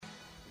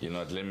You know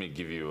what, let me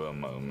give you a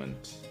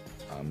moment.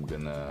 I'm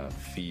gonna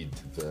feed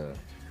the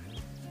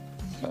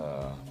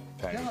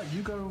pancake. Yeah,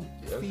 you go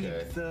feed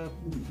the...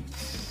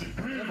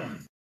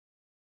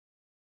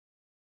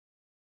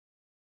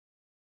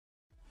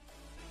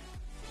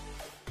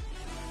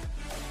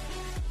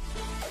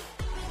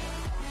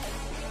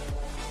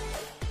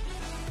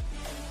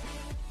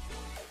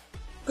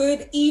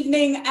 Good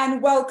evening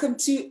and welcome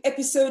to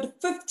episode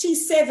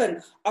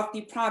 57 of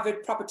the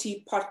Private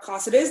Property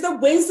Podcast. It is the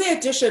Wednesday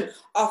edition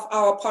of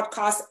our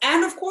podcast.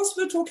 And of course,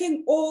 we're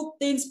talking all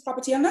things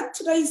property. And on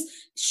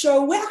today's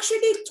show, we're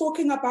actually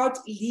talking about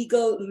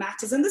legal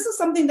matters. And this is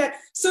something that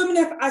so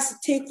many of us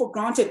take for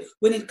granted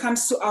when it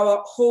comes to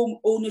our home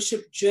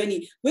ownership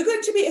journey. We're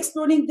going to be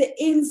exploring the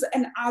ins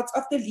and outs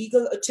of the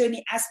legal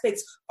attorney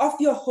aspects of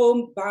your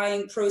home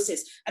buying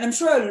process. And I'm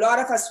sure a lot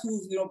of us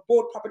who've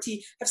bought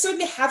property have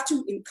certainly have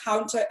to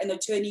encounter an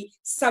attorney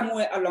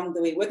somewhere along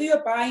the way, whether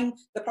you're buying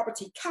the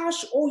property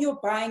cash or you're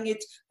buying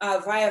it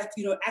via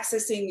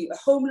accessing a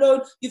home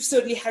loan. You've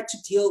certainly had to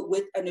deal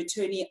with an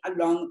attorney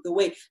along the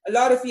way. A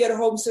lot of you at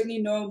home certainly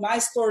know my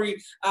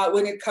story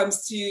when it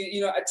comes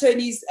to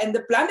attorneys and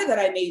the blunder that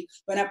I made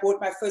when I bought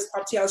my first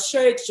property. I'll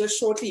share it just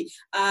shortly,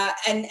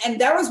 and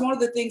that was one of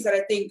the things that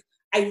I think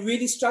I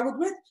really struggled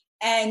with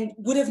and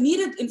would have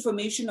needed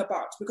information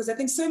about, because I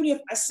think so many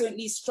of us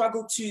certainly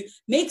struggle to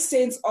make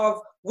sense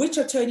of which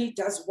attorney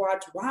does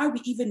what, why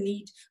we even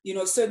need,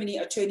 so many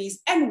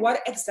attorneys, and what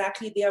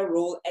exactly their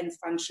role and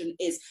function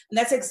is. And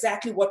that's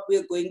exactly what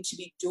we're going to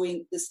be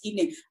doing this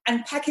evening,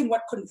 unpacking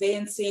what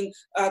conveyancing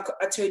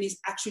attorneys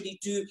actually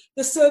do,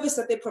 the service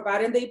that they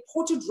provide, and the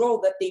important role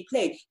that they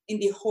play in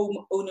the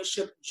home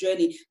ownership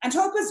journey, and to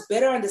help us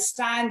better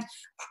understand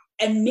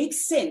and make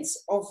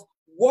sense of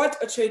what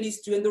attorneys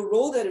do and the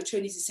role that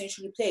attorneys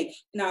essentially play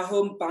in our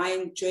home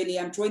buying journey.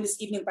 I'm joined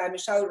this evening by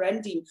Michelle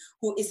Randim,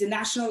 who is the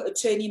National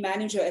Attorney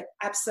Manager at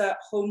Absa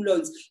Home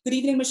Loans. Good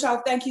evening,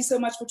 Michelle. Thank you so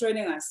much for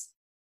joining us.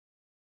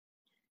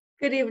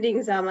 Good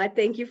evening, Zama.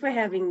 Thank you for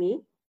having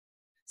me.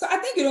 So I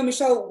think,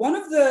 Michelle, one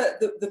of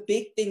the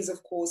big things,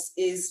 of course,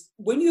 is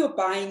when you're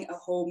buying a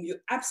home, you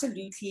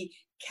absolutely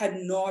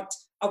cannot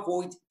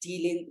avoid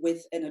dealing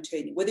with an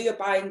attorney, whether you're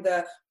buying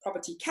the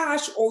property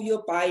cash or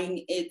you're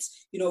buying it,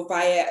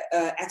 via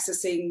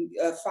accessing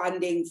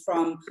funding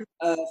from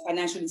a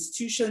financial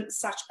institution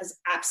such as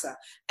Absa.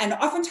 And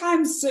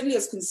oftentimes, certainly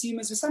as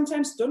consumers, we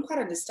sometimes don't quite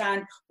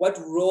understand what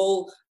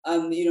role,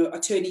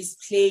 attorneys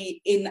play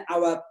in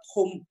our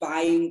home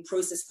buying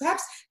process.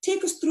 Perhaps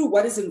take us through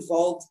what is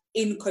involved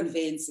in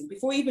conveyancing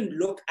before we even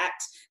look at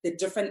the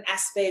different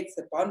aspects,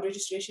 the bond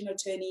registration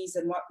attorneys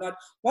and whatnot.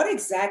 What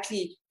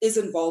exactly is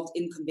involved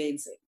in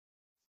conveyancing?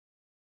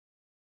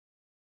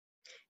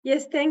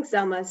 Yes, thanks,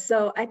 Zama.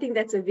 So I think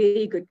that's a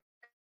very good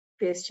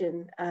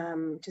question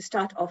to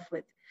start off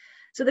with.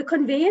 So the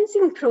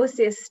conveyancing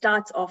process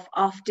starts off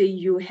after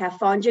you have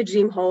found your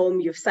dream home,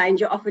 you've signed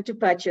your offer to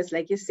purchase,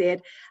 like you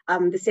said,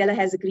 the seller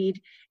has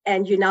agreed,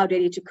 and you're now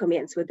ready to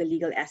commence with the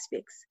legal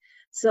aspects.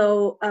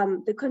 So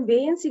the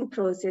conveyancing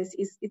process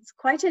it's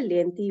quite a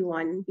lengthy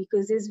one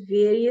because there's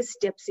various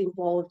steps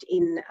involved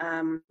in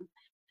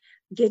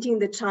getting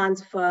the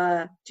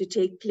transfer to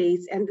take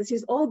place. And this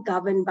is all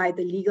governed by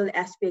the legal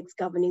aspects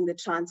governing the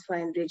transfer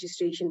and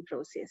registration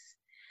process.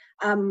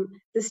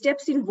 The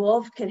steps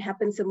involved can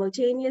happen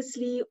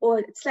simultaneously or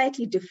at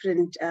slightly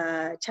different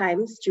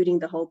times during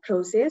the whole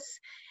process.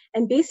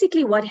 And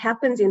basically what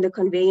happens in the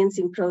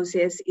conveyancing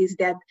process is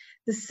that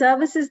the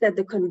services that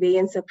the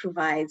conveyancer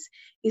provides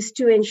is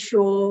to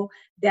ensure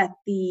that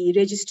the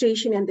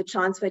registration and the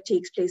transfer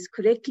takes place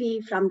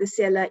correctly from the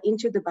seller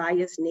into the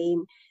buyer's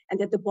name, and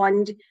that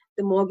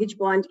the mortgage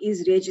bond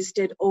is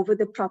registered over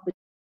the property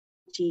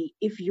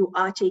if you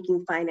are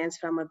taking finance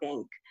from a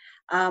bank.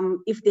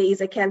 If there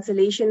is a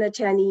cancellation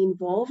attorney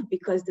involved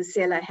because the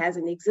seller has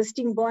an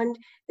existing bond,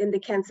 then the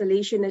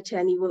cancellation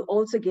attorney will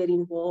also get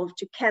involved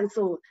to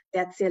cancel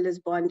that seller's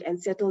bond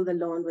and settle the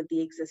loan with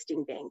the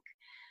existing bank.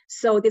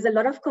 So there's a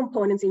lot of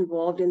components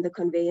involved in the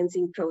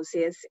conveyancing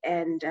process,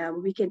 and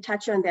we can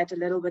touch on that a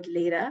little bit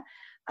later.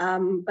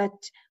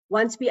 But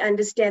once we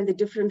understand the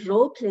different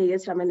role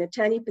players from an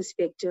attorney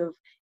perspective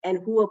and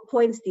who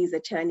appoints these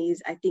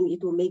attorneys, I think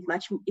it will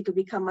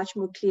become much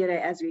more clearer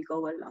as we go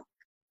along.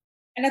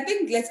 And I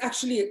think let's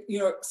actually,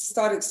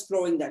 start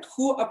exploring that.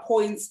 Who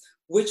appoints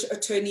which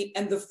attorney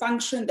and the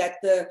function that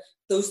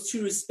those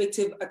two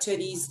respective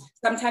attorneys,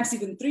 sometimes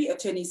even three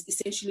attorneys,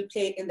 essentially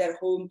play in that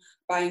home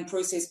buying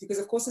process. Because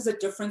of course, there's a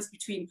difference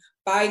between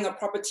buying a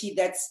property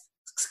that's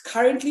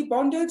currently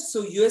bonded,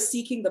 so you're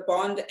seeking the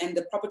bond and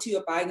the property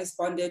you're buying is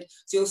bonded,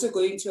 so you're also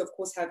going to of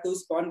course have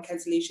those bond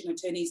cancellation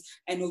attorneys,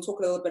 and we'll talk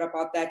a little bit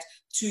about that,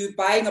 to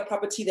buying a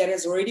property that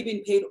has already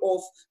been paid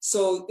off,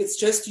 so it's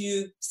just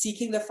you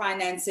seeking the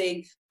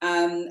financing,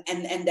 and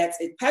that's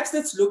it. Perhaps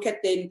let's look at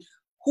then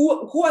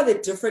who are the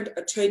different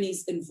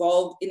attorneys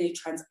involved in a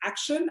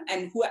transaction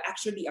and who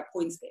actually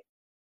appoints them.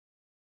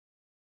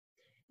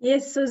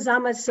 Yes, so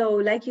Zama, so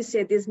like you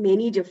said, there's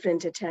many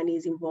different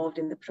attorneys involved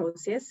in the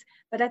process,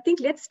 but I think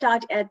let's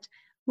start at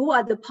who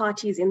are the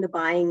parties in the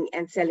buying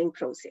and selling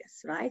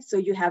process, right? So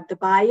you have the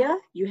buyer,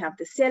 you have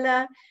the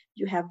seller,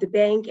 you have the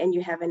bank, and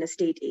you have an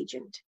estate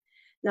agent.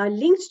 Now,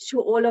 linked to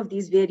all of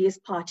these various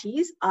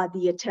parties are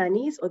the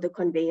attorneys or the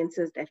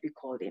conveyancers that we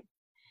call them.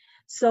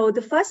 So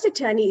the first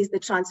attorney is the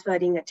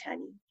transferring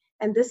attorney.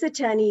 And this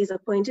attorney is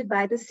appointed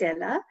by the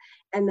seller,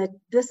 and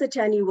this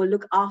attorney will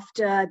look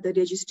after the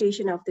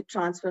registration of the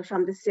transfer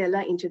from the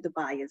seller into the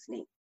buyer's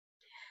name.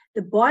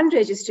 The bond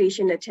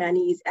registration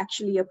attorney is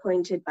actually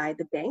appointed by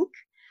the bank,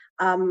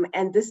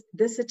 and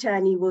this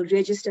attorney will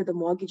register the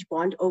mortgage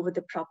bond over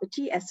the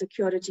property as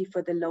security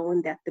for the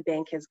loan that the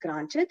bank has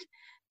granted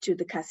to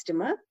the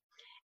customer.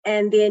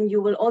 And then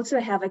you will also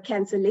have a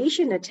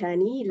cancellation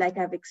attorney, like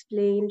I've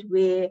explained,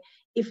 where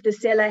if the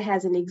seller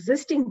has an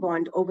existing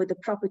bond over the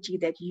property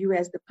that you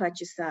as the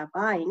purchaser are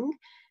buying,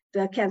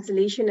 the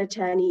cancellation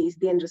attorney is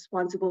then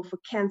responsible for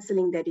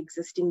cancelling that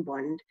existing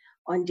bond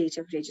on date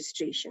of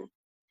registration.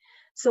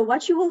 So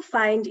what you will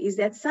find is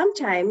that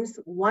sometimes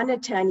one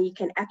attorney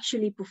can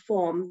actually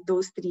perform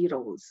those three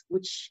roles,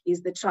 which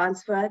is the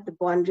transfer, the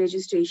bond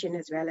registration,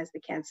 as well as the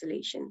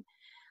cancellation.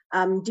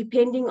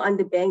 Depending on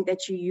the bank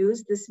that you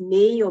use, this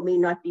may or may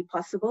not be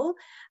possible.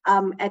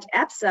 At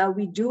Absa,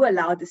 we do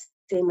allow the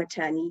same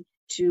attorney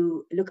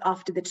to look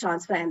after the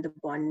transfer and the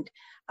bond.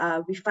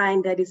 We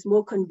find that it's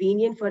more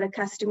convenient for a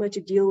customer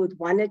to deal with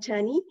one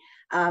attorney,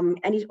 and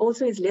it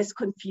also is less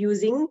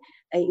confusing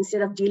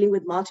instead of dealing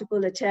with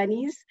multiple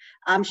attorneys.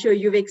 I'm sure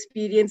you've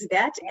experienced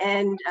that.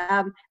 And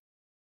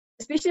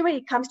especially when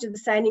it comes to the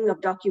signing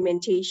of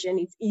documentation,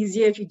 it's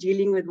easier if you're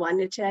dealing with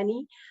one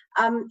attorney.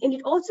 And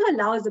it also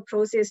allows the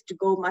process to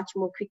go much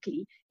more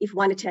quickly if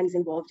one attorney is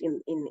involved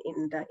in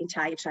the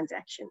entire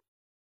transaction.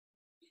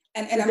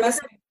 And I must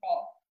say,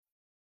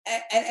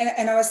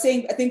 and I was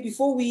saying, I think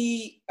before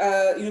we,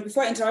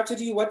 before I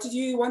interrupted you, what did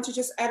you want to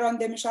just add on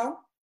there,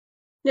 Michelle?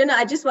 No,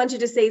 I just wanted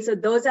to say, so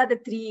those are the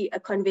three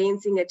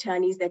conveyancing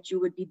attorneys that you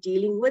would be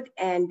dealing with,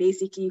 and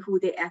basically who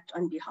they act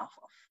on behalf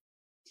of.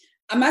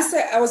 I must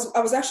say, I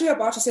was actually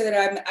about to say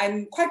that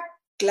I'm quite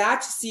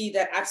glad to see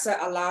that Absa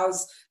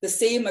allows the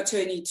same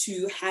attorney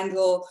to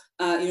handle,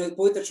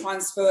 both the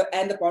transfer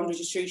and the bond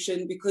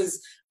registration,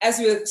 because as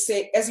you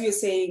were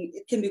saying,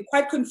 it can be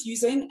quite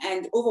confusing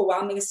and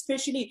overwhelming,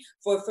 especially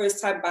for a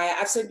first-time buyer.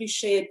 I've certainly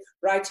shared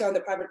right here on the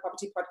Private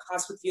Property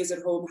Podcast with viewers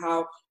at home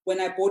how when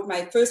I bought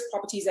my first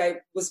properties, I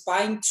was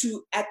buying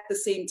two at the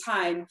same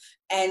time,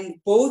 and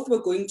both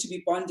were going to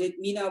be bonded,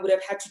 meaning I would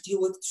have had to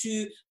deal with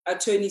two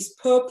attorneys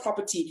per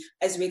property,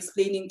 as you're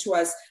explaining to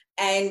us.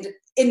 And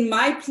in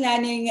my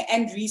planning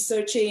and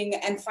researching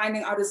and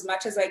finding out as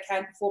much as I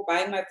can before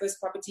buying my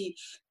first property,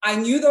 I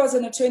knew there was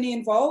an attorney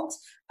involved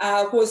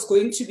who was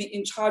going to be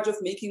in charge of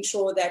making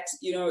sure that,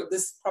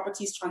 this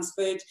property is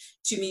transferred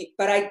to me.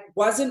 But I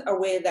wasn't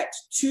aware that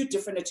two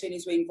different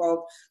attorneys were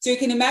involved. So you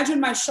can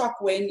imagine my shock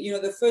when,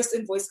 the first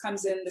invoice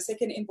comes in, the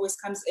second invoice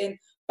comes in.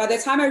 By the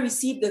time I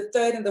received the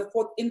third and the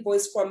fourth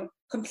invoice from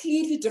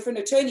completely different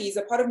attorneys,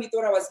 a part of me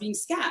thought I was being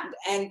scammed.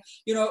 And,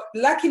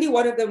 luckily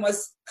one of them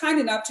was kind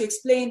enough to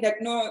explain that,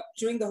 no,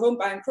 during the home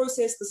buying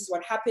process, this is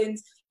what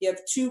happens. You have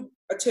two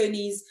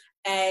attorneys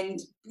and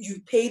you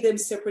pay them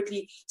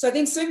separately. So I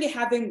think certainly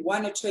having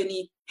one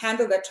attorney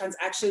handle that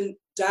transaction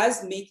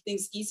does make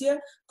things easier,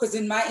 because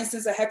in my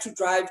instance, I had to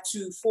drive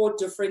to 4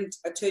 different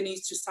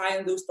attorneys to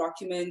sign those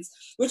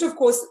documents, which of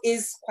course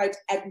is quite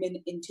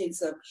admin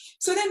intensive.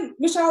 So then,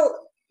 Michelle,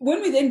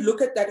 when we then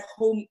look at that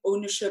home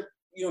ownership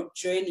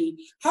journey,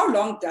 how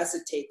long does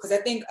it take? Because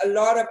I think a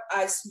lot of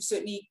us who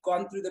certainly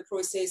gone through the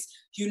process,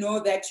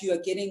 that you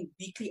are getting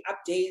weekly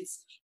updates,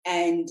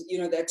 and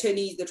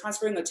the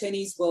transferring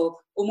attorneys will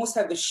almost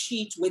have a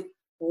sheet with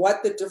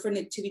what the different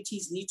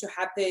activities need to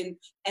happen,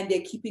 and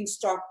they're keeping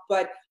stock.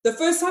 But the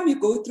first time you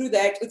go through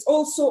that, it's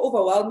all so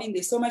overwhelming.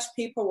 There's so much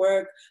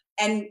paperwork,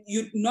 and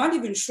you're not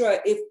even sure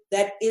if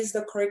that is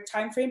the correct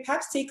time frame.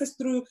 Perhaps take us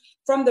through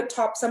from the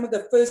top some of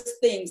the first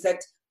things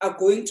that are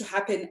going to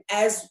happen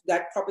as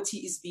that property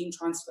is being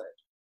transferred.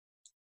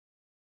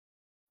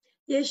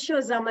 Yes,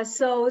 sure, Zama.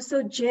 So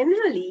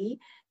generally,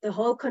 the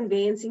whole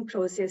conveyancing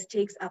process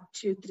takes up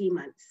to 3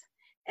 months.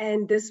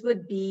 And this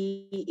would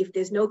be if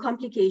there's no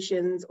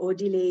complications or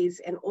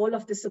delays and all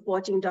of the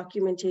supporting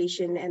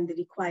documentation and the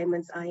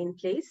requirements are in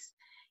place.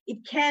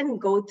 It can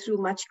go through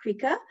much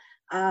quicker.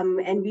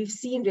 And we've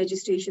seen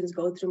registrations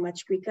go through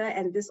much quicker.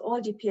 And this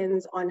all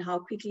depends on how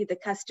quickly the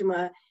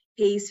customer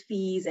pays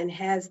fees and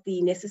has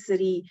the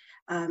necessary,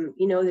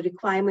 the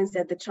requirements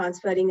that the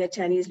transferring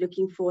attorney is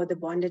looking for, the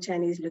bond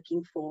attorney is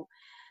looking for.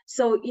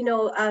 So,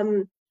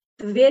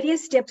 the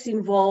various steps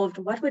involved,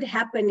 what would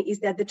happen is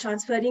that the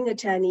transferring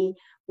attorney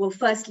will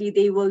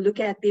they will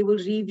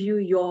review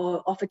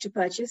your offer to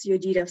purchase, your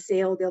deed of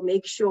sale. They'll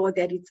make sure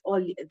that it's all,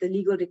 the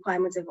legal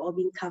requirements have all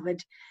been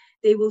covered.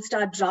 They will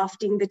start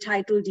drafting the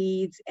title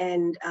deeds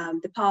and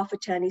the power of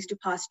attorneys to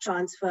pass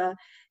transfer.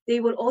 They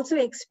will also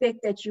expect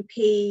that you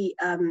pay,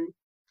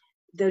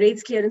 the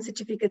rates clearance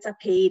certificates are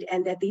paid,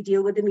 and that they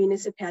deal with the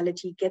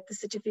municipality, get the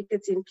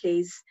certificates in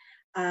place.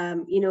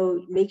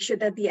 make sure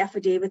that the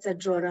affidavits are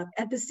drawn up.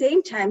 At the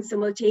same time,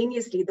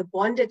 simultaneously, the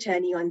bond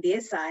attorney on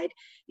their side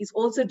is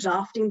also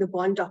drafting the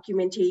bond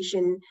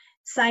documentation,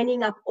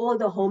 signing up all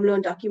the home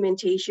loan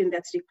documentation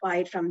that's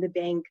required from the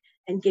bank,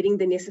 and getting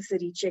the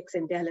necessary checks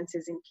and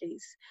balances in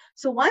place.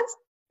 So once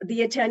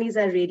the attorneys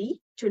are ready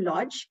to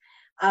lodge,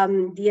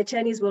 the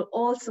attorneys will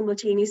all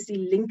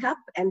simultaneously link up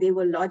and they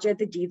will lodge at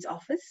the deeds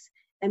office.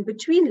 And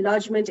between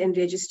lodgement and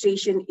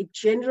registration, it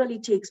generally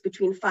takes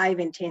between 5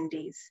 and 10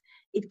 days.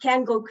 It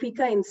can go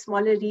quicker in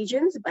smaller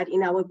regions, but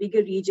in our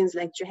bigger regions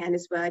like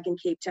Johannesburg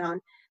and Cape Town,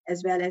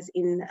 as well as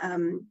in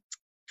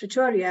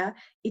Pretoria,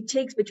 it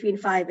takes between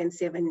 5 and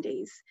 7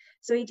 days.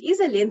 So it is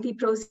a lengthy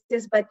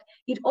process, but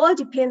it all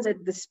depends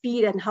on the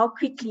speed and how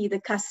quickly the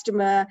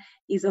customer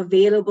is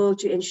available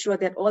to ensure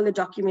that all the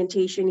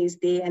documentation is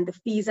there and the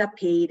fees are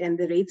paid and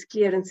the rates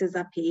clearances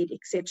are paid,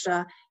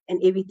 etc.,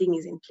 and everything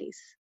is in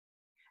place.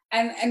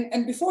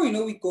 And before,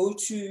 we go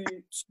to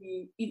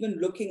even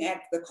looking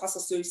at the costs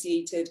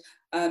associated,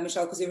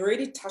 Michelle, because you've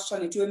already touched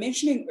on it. You were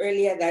mentioning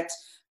earlier that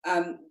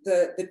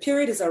the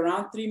period is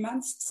around 3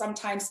 months.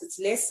 Sometimes it's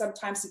less,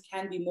 sometimes it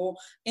can be more.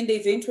 In the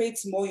event where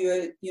it's more,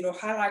 you're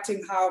highlighting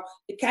how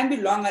it can be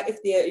longer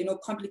if there are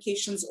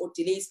complications or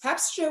delays.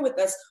 Perhaps share with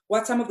us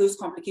what some of those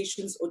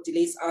complications or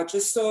delays are,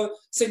 just so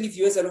certainly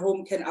viewers at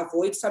home can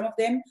avoid some of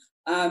them.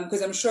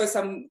 Because I'm sure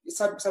some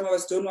of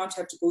us don't want to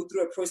have to go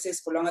through a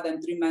process for longer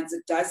than 3 months.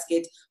 It does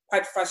get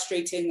quite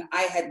frustrating.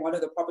 I had one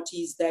of the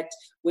properties that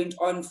went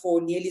on for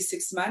nearly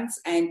 6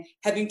 months, and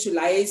having to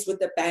liaise with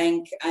the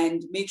bank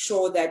and make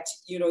sure that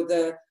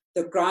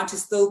the grant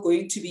is still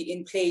going to be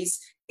in place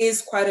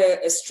is quite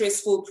a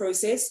stressful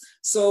process.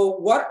 So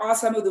what are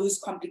some of those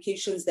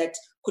complications that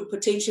could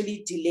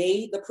potentially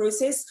delay the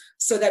process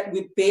so that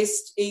we're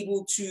best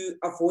able to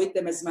avoid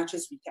them as much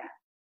as we can?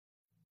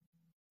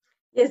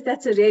 Yes,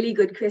 that's a really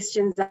good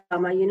question,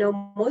 Zama.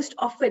 Most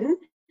often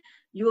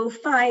you will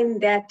find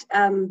that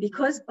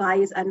because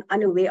buyers are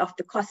unaware of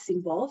the costs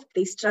involved,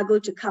 they struggle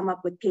to come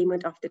up with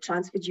payment of the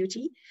transfer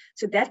duty.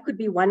 So that could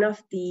be one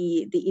of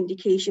the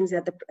indications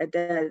that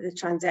the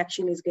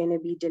transaction is going to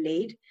be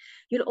delayed.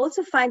 You'll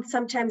also find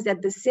sometimes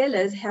that the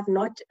sellers have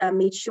not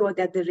made sure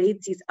that the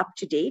rates is up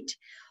to date,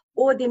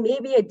 or there may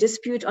be a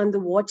dispute on the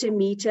water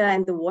meter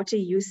and the water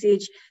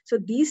usage. So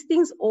these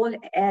things all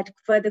add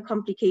further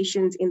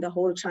complications in the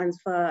whole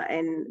transfer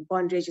and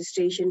bond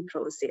registration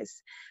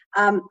process.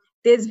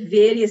 There's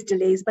various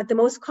delays, but the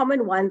most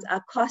common ones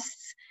are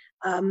costs,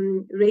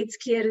 rates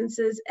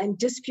clearances, and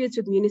disputes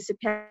with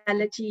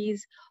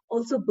municipalities,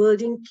 also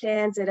building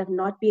plans that have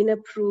not been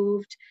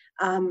approved,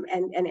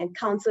 and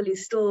council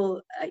is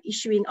still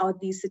issuing out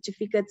these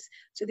certificates.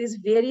 So there's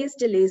various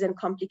delays and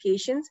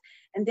complications,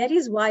 and that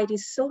is why it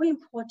is so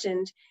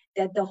important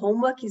that the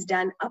homework is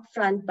done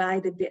upfront by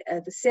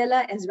the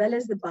seller as well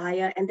as the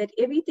buyer, and that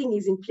everything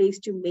is in place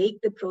to make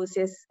the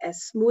process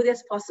as smooth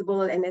as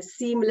possible and as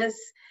seamless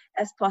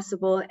as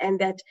possible, and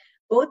that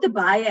both the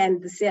buyer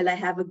and the seller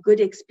have a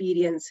good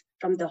experience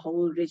from the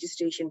whole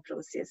registration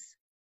process.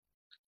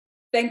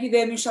 Thank you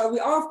there, Michelle. We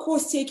are, of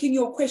course, taking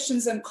your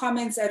questions and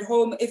comments at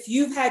home. If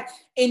you've had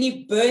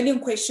any burning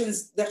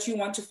questions that you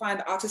want to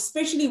find out,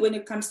 especially when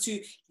it comes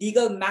to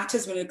legal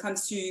matters, when it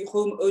comes to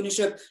home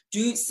ownership,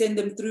 do send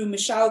them through.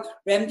 Michelle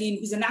Ramdien,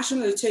 who's a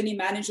National Attorney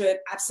Manager at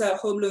Absa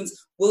Home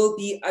Loans, will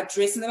be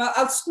addressing them.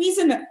 I'll squeeze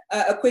in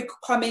a quick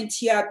comment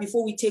here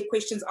before we take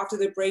questions after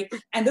the break.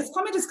 And this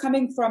comment is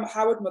coming from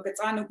Howard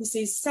Mokatano, who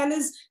says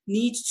sellers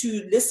need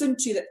to listen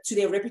to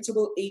their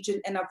reputable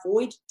agent and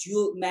avoid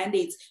dual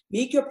mandates.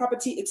 Make your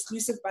property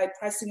exclusive by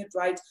pricing it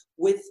right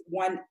with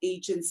one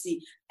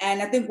agency.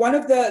 And I think one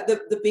of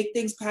the big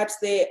things perhaps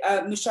there,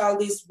 Michelle,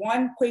 there's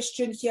one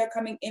question here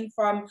coming in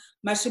from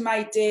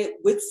Mashimaite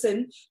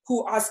Whitson,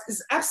 who asks,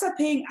 is Absa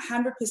paying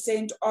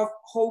 100% of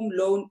home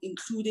loan,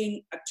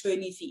 including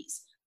attorney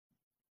fees?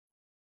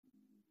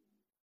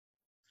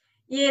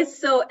 Yes,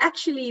 so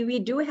actually we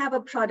do have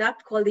a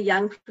product called the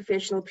Young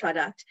Professional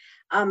product.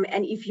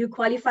 And if you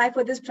qualify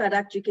for this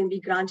product, you can be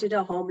granted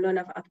a home loan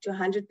of up to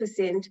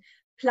 100%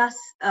 plus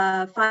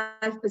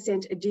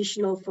 5%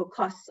 additional for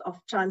costs of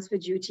transfer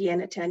duty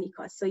and attorney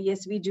costs. So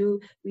yes, we do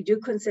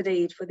consider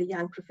it for the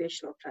Young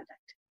Professional product.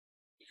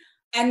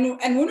 And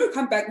when we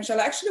come back, Michelle,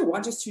 I actually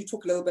want us to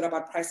talk a little bit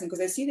about pricing, because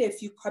I see there are a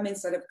few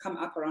comments that have come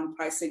up around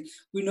pricing.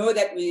 We know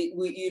that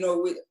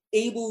we're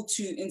able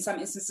to, in some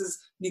instances,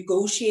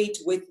 negotiate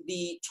with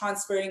the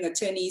transferring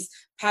attorneys.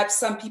 Perhaps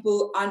some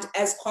people aren't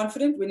as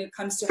confident when it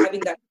comes to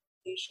having that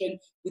conversation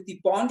with the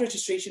bond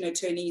registration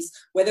attorneys,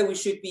 whether we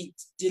should be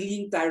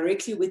dealing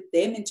directly with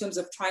them in terms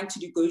of trying to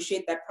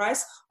negotiate that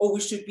price, or we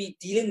should be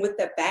dealing with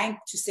the bank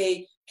to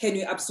say, can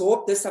you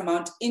absorb this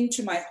amount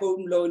into my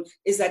home loan?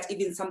 Is that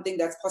even something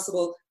that's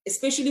possible?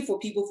 especially for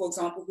people, for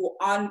example, who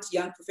aren't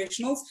young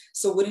professionals,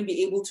 so wouldn't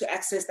be able to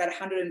access that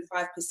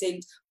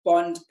 105%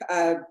 bond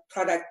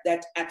product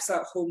that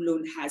Absa Home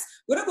Loan has.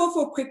 We're going to go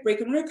for a quick break,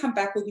 and when we come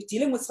back, we'll be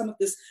dealing with some of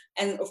this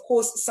and, of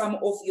course, some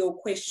of your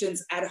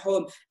questions at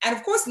home. And,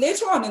 of course,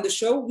 later on in the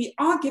show, we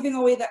are giving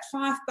away that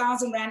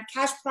 5,000 Rand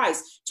cash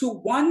prize to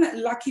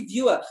one lucky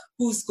viewer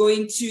who's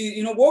going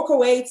to, walk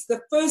away. It's the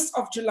 1st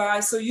of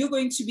July, so you're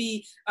going to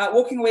be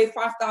walking away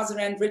 5,000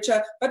 Rand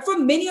richer. But for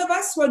many of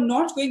us who are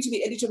not going to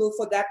be eligible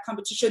for that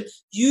competition,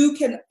 you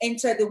can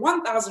enter the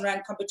 1,000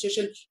 Rand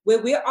competition,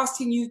 where we're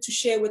asking you to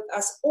share with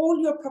us all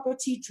your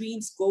property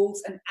dreams,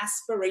 goals, and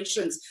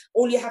aspirations.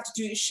 All you have to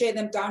do is share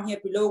them down here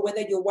below,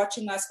 whether you're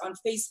watching us on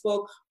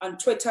Facebook, on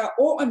Twitter,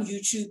 or on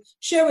YouTube.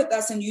 Share with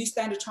us, and you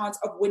stand a chance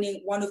of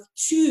winning one of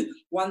 2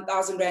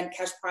 1,000 Rand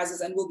cash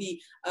prizes. And we'll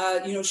be,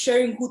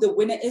 sharing who the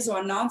winner is, or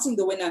announcing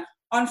the winner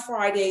on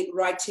Friday,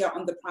 right here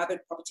on the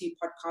Private Property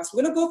Podcast.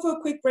 We're going to go for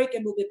a quick break,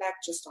 and we'll be back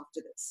just after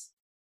this.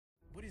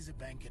 What is a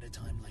bank at a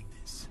time like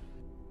this?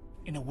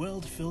 In a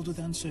world filled with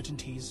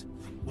uncertainties,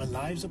 where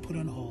lives are put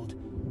on hold,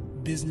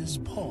 business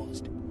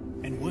paused,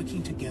 and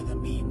working together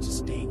means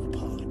staying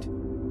apart.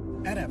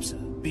 At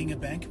Absa, being a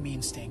bank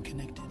means staying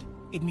connected.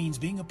 It means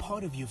being a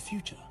part of your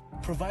future,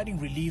 providing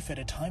relief at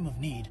a time of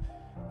need,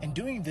 and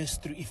doing this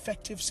through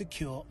effective,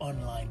 secure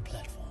online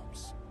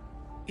platforms.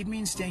 It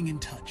means staying in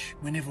touch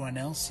when everyone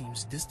else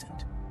seems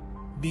distant.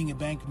 Being a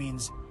bank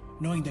means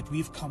knowing that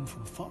we've come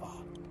from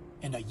far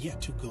and are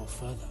yet to go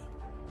further.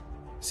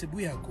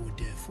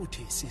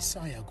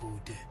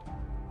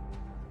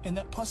 And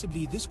that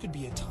possibly this could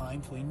be a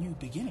time for a new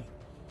beginning,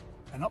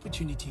 an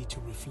opportunity to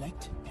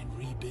reflect and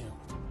rebuild.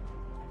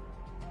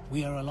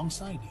 We are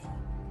alongside you,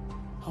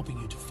 helping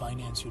you to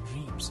finance your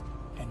dreams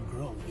and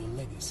grow your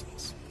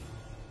legacies.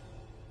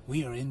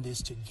 We are in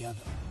this together.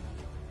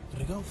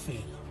 Regal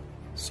Fela,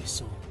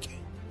 Sisoke.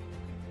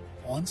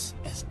 Once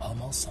as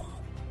Amal San.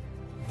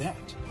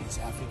 That is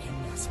African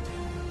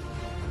messaging.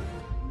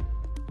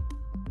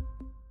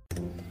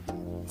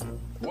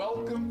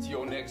 Welcome to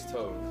your next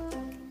home.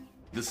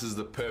 This is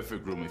the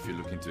perfect room if you're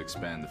looking to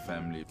expand the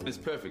family. It's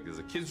perfect. There's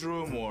a kid's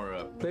room or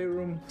a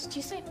playroom. Did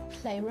you say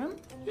playroom?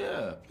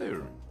 Yeah,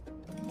 playroom.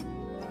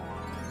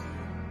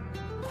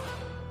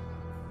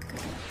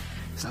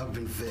 I've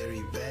been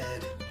very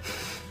bad.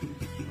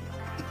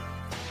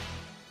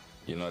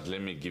 You know what,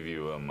 let me give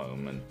you a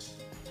moment.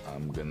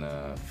 I'm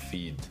gonna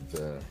feed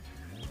the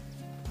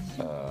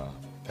pan.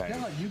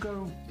 Yeah, you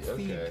go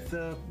feed Okay.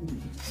 the...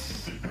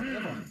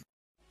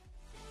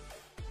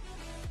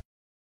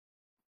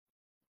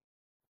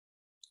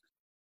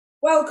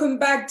 Welcome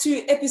back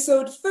to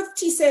episode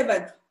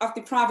 57 of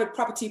the Private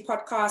Property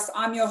Podcast.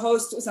 I'm your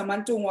host,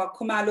 Uzamantungwa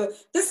Kumalo.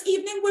 This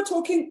evening, we're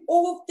talking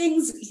all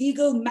things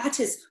legal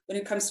matters when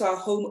it comes to our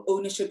home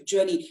ownership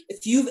journey.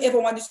 If you've ever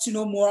wanted to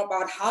know more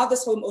about how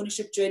this home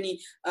ownership journey,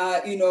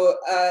 how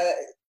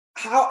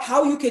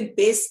you can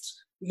best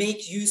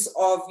make use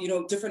of,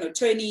 different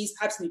attorneys,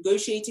 perhaps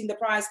negotiating the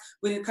price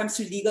when it comes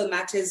to legal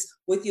matters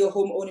with your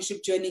home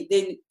ownership journey,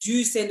 then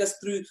do send us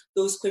through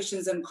those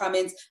questions and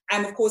comments.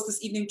 I'm, of course,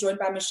 this evening joined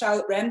by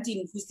Michelle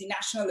Ramdien, who's the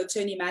National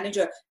Attorney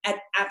Manager at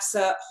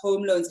Absa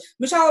Home Loans.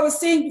 Michelle, I was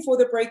saying before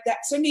the break that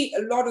certainly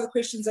a lot of the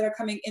questions that are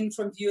coming in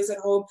from viewers at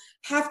home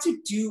have to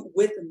do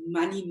with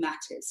money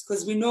matters,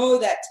 because we know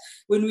that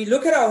when we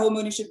look at our home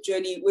ownership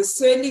journey, we're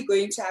certainly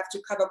going to have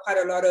to cover quite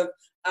a lot of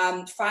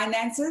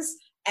finances.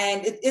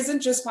 And it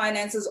isn't just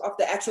finances of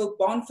the actual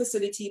bond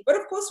facility, but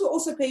of course we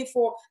also pay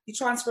for the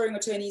transferring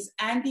attorneys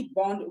and the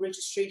bond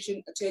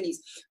registration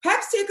attorneys.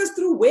 Perhaps take us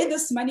through where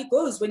this money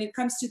goes when it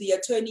comes to the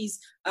attorneys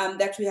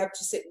that we have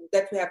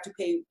to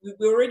pay.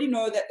 We already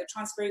know that the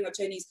transferring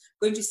attorneys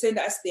are going to send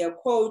us their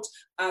quote.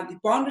 The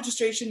bond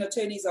registration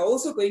attorneys are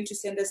also going to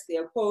send us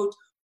their quote.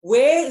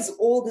 Where is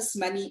all this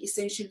money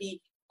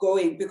essentially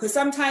going? Because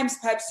sometimes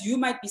perhaps you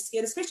might be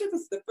scared, especially if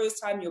it's the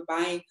first time you're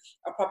buying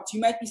a property,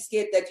 you might be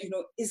scared that,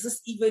 is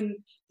this even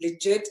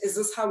legit? Is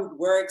this how it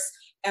works?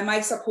 Am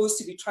I supposed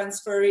to be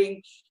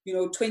transferring,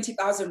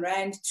 20,000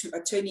 Rand to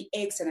attorney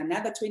X and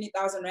another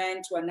 20,000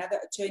 Rand to another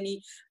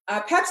attorney?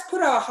 Perhaps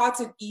put our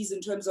hearts at ease in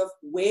terms of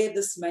where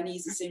this money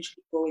is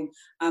essentially going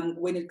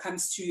when it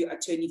comes to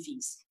attorney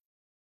fees.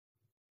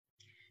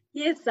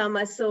 Yes,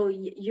 Sama, so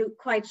you're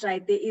quite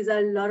right. There is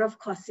a lot of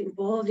costs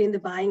involved in the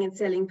buying and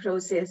selling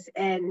process,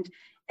 and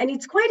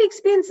it's quite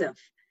expensive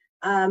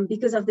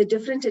because of the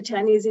different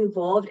attorneys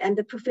involved and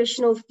the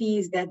professional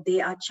fees that they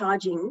are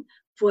charging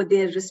for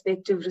their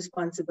respective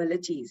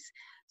responsibilities.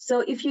 So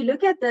if you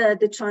look at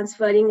the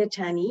transferring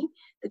attorney,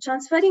 the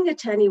transferring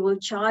attorney will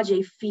charge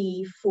a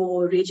fee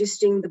for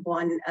registering the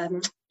bond,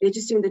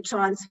 registering the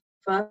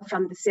transfer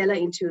from the seller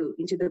into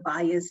the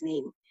buyer's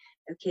name.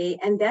 Okay,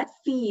 and that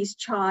fee is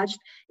charged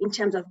in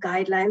terms of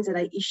guidelines that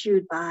are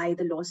issued by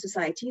the law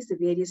societies, the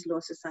various law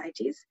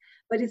societies.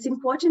 But it's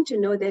important to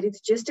know that it's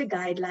just a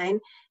guideline,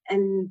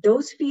 and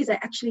those fees are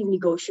actually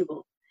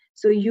negotiable.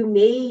 So you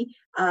may,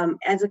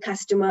 as a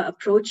customer,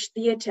 approach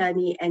the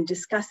attorney and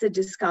discuss a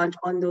discount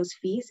on those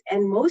fees.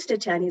 And most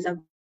attorneys are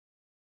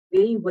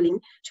very willing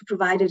to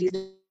provide a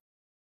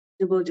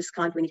reasonable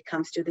discount when it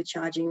comes to the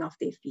charging of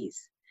their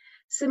fees.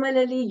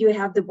 Similarly, you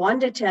have the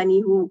bond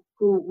attorney who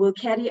will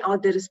carry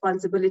out the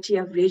responsibility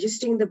of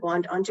registering the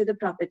bond onto the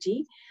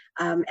property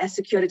as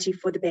security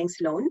for the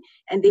bank's loan,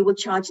 and they will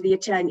charge the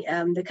attorney,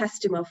 the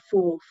customer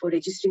for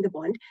registering the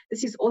bond.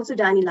 This is also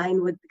done in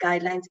line with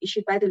guidelines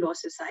issued by the law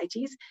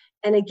societies.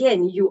 And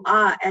again, you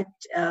are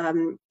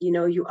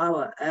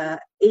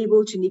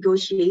able to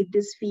negotiate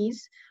these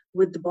fees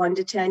with the bond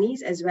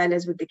attorneys as well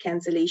as with the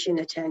cancellation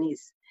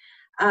attorneys.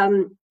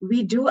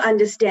 We do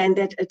understand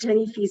that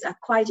attorney fees are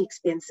quite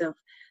expensive.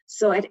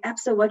 So at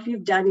ABSA, what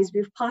we've done is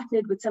we've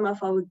partnered with some of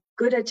our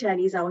good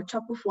attorneys, our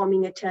top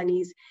performing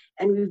attorneys,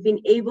 and we've been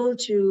able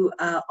to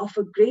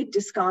offer great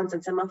discounts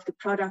on some of the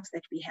products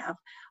that we have.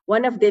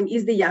 One of them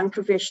is the Young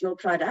Professional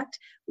product,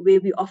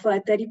 where we offer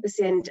a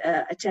 30%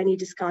 attorney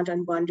discount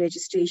on bond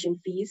registration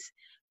fees.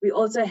 We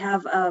also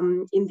have,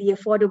 in the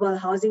affordable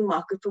housing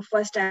market for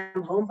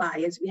first-time home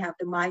buyers, we have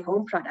the My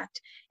Home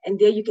product. And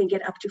there you can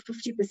get up to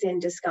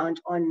 50% discount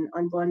on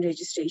bond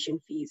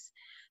registration fees.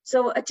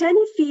 So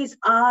attorney fees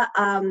are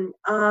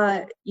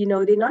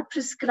they're not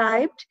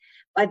prescribed,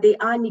 but they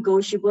are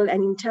negotiable.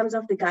 And in terms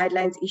of the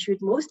guidelines issued,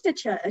 most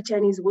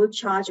attorneys will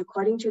charge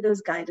according to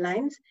those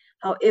guidelines.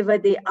 However,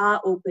 they are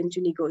open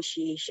to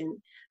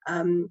negotiation.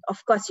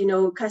 Of course,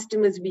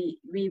 customers,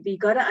 we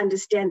got to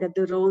understand that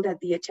the role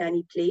that the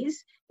attorney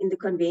plays in the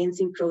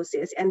conveyancing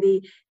process, and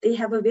they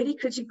have a very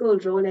critical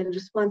role and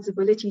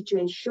responsibility to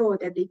ensure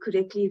that they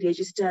correctly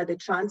register the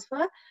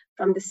transfer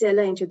from the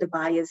seller into the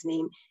buyer's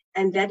name.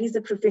 And that is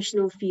the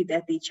professional fee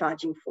that they're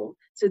charging for.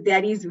 So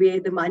that is where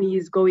the money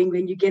is going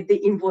when you get the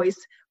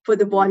invoice for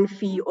the bond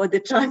fee or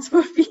the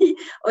transfer fee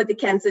or the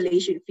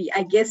cancellation fee.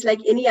 I guess like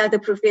any other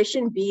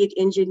profession, be it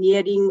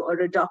engineering or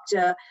a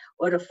doctor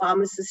or a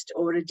pharmacist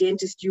or a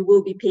dentist, you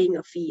will be paying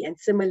a fee. And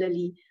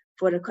similarly,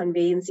 for a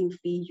conveyancing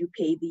fee, you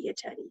pay the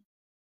attorney.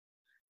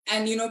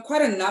 And,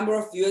 quite a number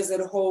of viewers at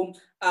home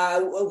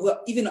were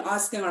even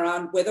asking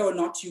around whether or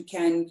not you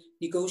can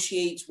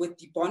negotiate with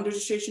the bond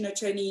registration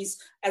attorneys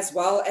as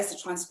well as the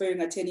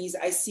transferring attorneys.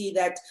 I see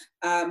that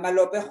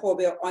Malope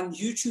Khobe on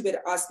YouTube had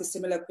asked a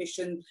similar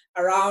question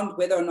around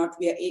whether or not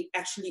we are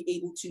actually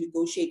able to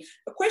negotiate.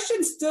 A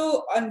question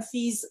still on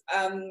fees,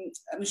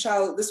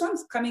 Michelle, this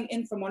one's coming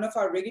in from one of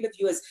our regular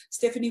viewers,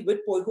 Stephanie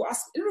Whitboy, who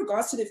asked in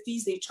regards to the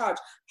fees they charge,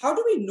 how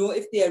do we know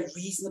if they are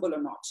reasonable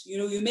or not?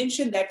 You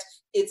mentioned that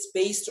it's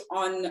based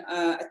on,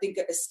 I think,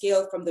 a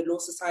scale from the Law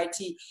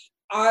Society.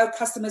 Are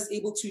customers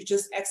able to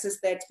just access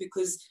that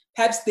because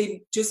perhaps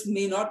they just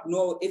may not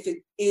know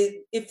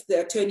if the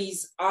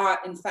attorneys are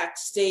in fact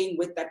staying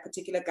with that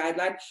particular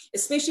guideline,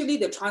 especially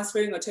the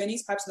transferring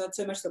attorneys, perhaps not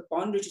so much the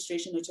bond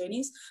registration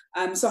attorneys.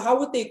 So how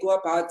would they go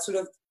about sort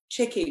of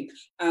checking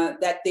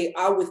that they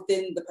are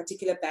within the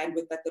particular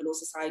bandwidth that the Law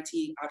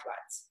Society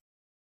outlines?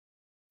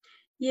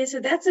 Yeah,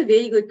 so that's a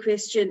very good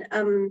question.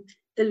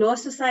 The Law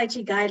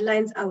Society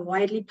guidelines are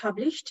widely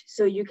published,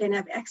 so you can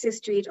have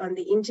access to it on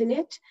the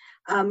internet.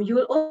 You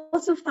will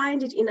also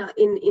find it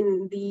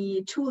in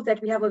the tools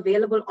that we have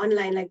available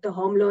online, like the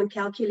home loan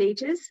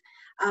calculators.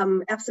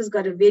 ABSA's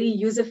got a very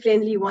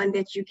user-friendly one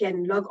that you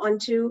can log on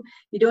to.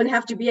 You don't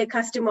have to be a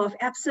customer of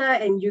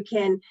ABSA, and you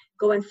can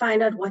go and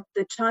find out what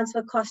the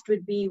transfer cost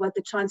would be, what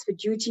the transfer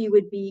duty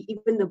would be,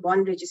 even the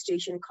bond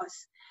registration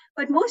costs.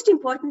 But most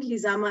importantly,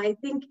 Zama, I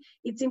think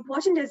it's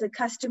important as a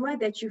customer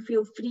that you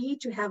feel free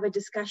to have a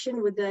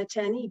discussion with the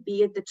attorney,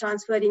 be it the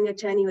transferring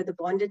attorney or the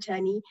bond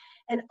attorney,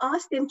 and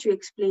ask them to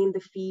explain the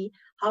fee,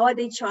 how are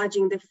they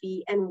charging the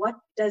fee, and what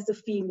does the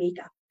fee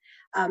make up.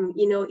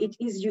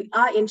 You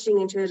are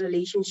entering into a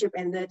relationship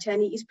and the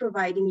attorney is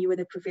providing you with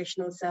a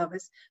professional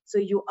service. So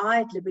you are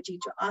at liberty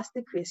to ask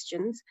the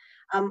questions.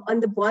 On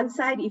the bond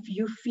side, if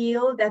you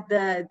feel that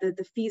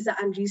the fees are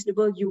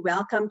unreasonable, you're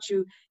welcome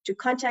to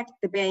contact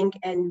the bank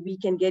and we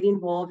can get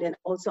involved and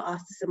also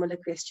ask the similar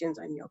questions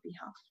on your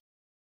behalf.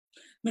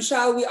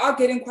 Michelle, we are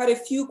getting quite a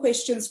few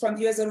questions from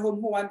viewers at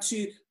home who want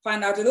to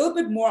find out a little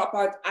bit more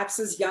about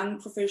ABSA's Young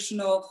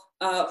Professional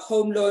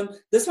Home Loan.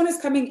 This one is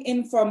coming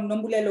in from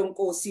Nombulelo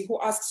Nkosi, who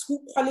asks,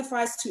 who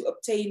qualifies to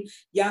obtain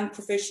young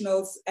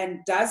professionals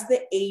and does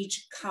the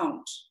age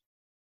count?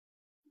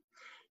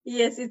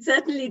 Yes, it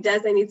certainly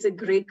does, and it's a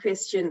great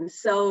question.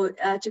 So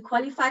to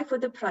qualify for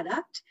the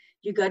product,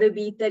 you got to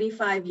be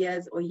 35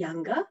 years or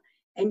younger,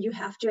 and you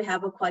have to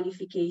have a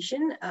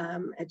qualification,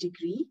 a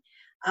degree.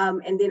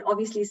 And then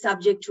obviously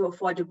subject to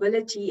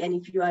affordability, and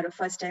if you are a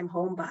first-time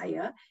home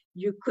buyer,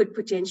 you could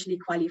potentially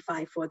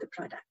qualify for the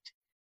product.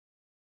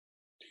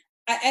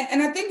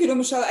 And I think,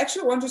 Michelle, I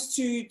actually want us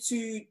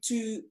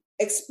to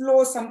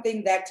explore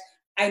something that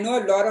I know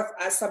a lot of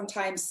us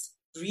sometimes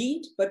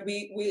read, but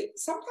we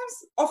sometimes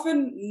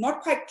often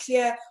not quite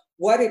clear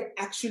what it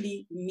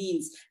actually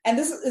means. And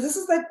this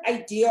is that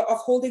idea of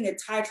holding a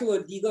title or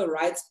legal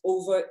rights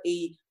over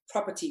a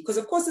property, because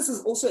of course this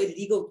is also a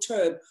legal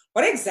term.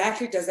 What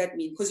exactly does that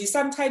mean? Because you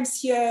sometimes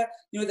hear,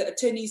 the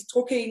attorneys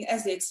talking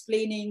as they're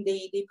explaining,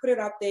 they put it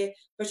out there,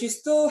 but you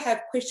still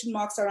have question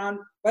marks around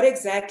what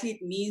exactly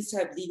it means to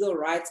have legal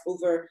rights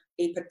over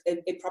a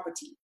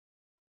property.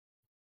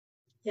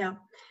 Yeah.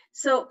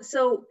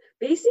 So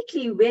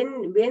basically,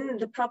 when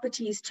the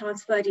property is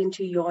transferred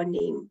into your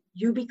name,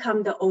 you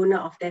become the owner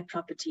of that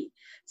property.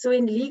 So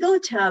in legal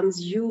terms,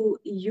 you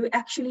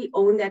actually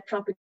own that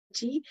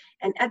property,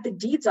 and at the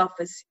deeds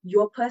office,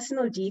 your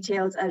personal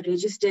details are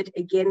registered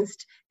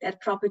against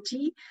that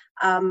property,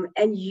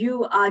 and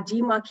you are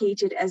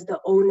demarcated as the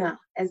owner,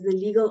 as the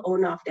legal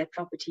owner of that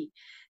property.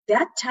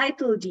 That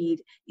title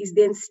deed is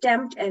then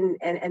stamped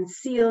and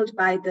sealed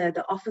by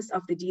the Office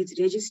of the Deeds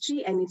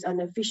Registry, and it's on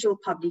official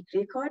public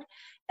record.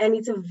 And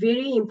it's a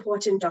very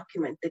important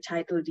document, the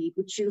title deed,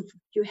 which you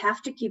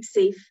have to keep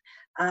safe.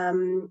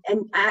 And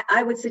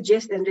I would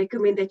suggest and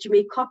recommend that you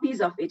make copies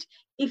of it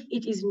if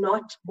it is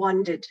not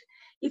bonded.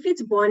 If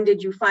it's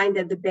bonded, you find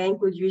that the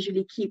bank will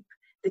usually keep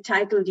the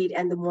title deed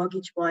and the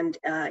mortgage bond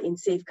in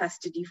safe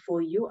custody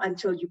for you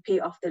until you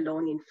pay off the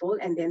loan in full,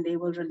 and then they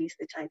will release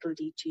the title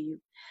deed to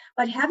you.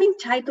 But having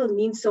title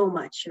means so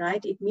much,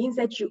 right? It means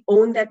that you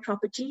own that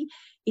property.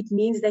 It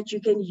means that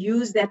you can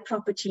use that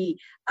property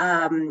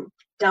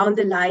down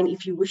the line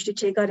if you wish to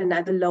take out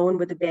another loan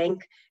with the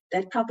bank.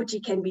 That property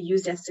can be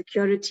used as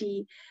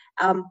security.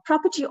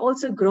 Property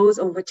also grows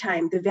over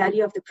time. The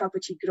value of the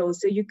property grows.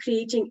 So you're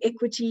creating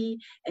equity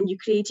and you're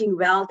creating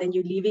wealth and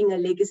you're leaving a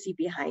legacy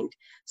behind.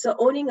 So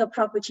owning a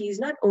property is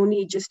not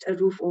only just a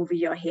roof over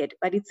your head,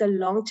 but it's a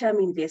long-term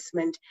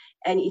investment,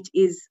 and it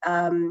is,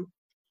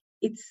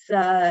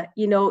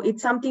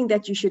 it's something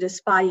that you should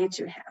aspire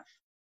to have.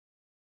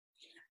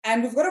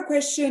 And we've got a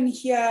question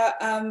here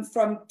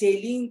from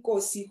Delin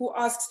Kosi, who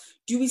asks,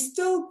 do we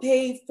still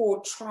pay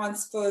for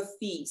transfer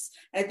fees?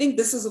 And I think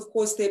this is, of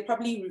course, they're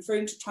probably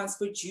referring to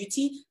transfer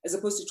duty as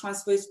opposed to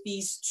transfer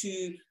fees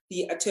to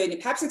the attorney.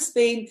 Perhaps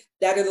explain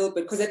that a little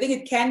bit, because I think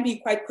it can be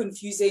quite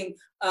confusing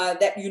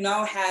that you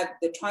now have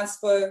the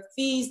transfer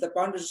fees, the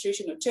bond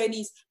registration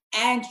attorneys,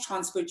 and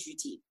transfer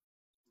duty.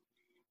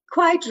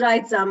 Quite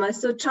right, Zama.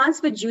 So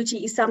transfer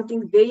duty is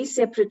something very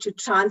separate to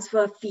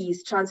transfer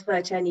fees, transfer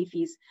attorney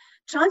fees.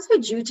 Transfer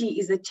duty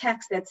is a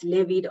tax that's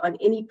levied on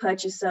any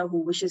purchaser who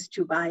wishes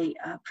to buy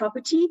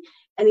property,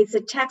 and it's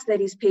a tax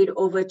that is paid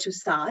over to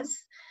SARS.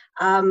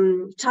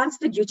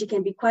 Transfer duty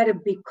can be quite a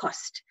big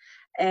cost,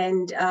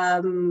 and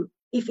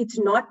if it's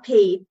not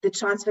paid, the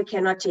transfer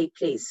cannot take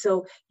place.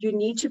 So you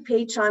need to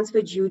pay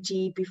transfer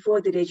duty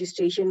before the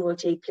registration will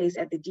take place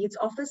at the deeds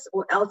office,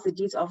 or else the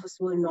deeds office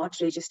will not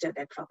register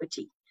that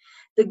property.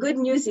 The good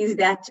news is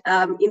that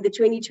in the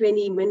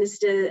 2020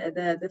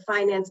 the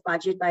finance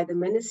budget by the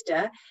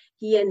minister,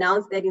 he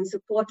announced that in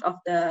support of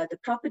the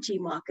property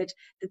market,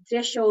 the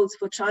thresholds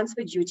for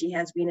transfer duty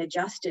has been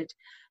adjusted.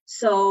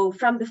 So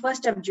from the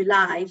 1st of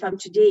July, from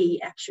today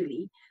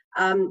actually,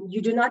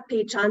 you do not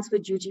pay transfer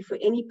duty for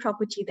any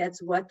property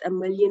that's worth R1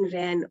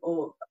 million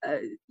or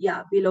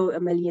below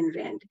R1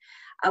 million,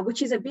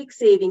 which is a big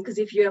saving, because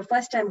if you're a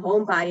first-time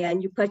home buyer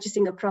and you're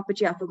purchasing a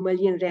property of R1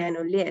 million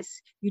or less,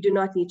 you do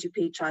not need to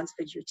pay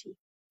transfer duty.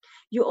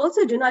 You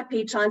also do not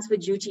pay transfer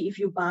duty if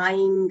you're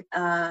buying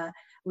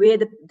where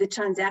the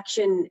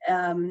transaction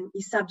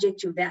is subject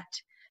to VAT.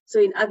 So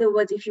in other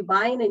words, if you're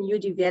buying a new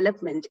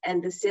development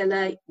and the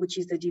seller, which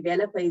is the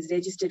developer, is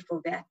registered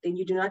for VAT, then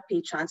you do not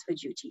pay transfer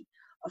duty.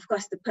 Of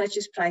course, the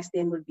purchase price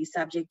then will be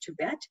subject to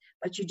VAT,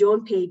 but you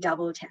don't pay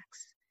double tax.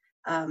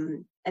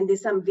 And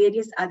there's some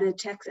various other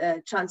tax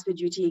transfer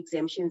duty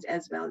exemptions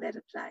as well that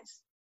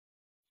applies.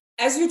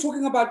 As you're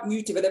talking about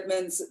new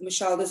developments,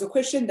 Michelle, there's a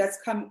question that's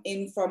come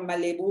in from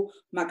Malebu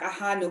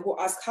Makahane, who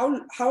asks,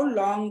 how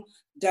long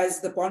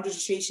does the bond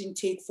registration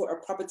take for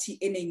a property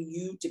in a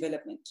new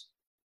development?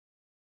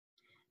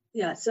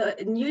 Yeah, so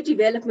a new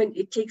development,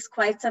 it takes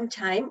quite some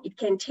time. It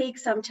can take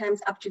sometimes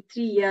up to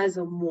 3 years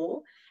or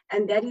more.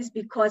 And that is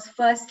because,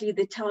 firstly,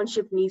 the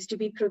township needs to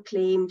be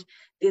proclaimed.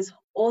 There's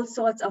all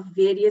sorts of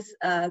various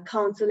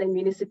council and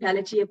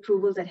municipality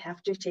approvals that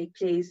have to take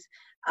place.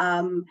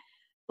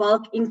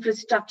 Bulk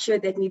infrastructure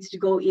that needs to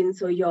go in.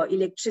 So your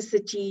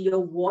electricity, your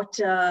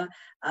water,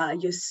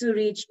 your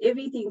sewage,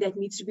 everything that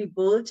needs to be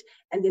built.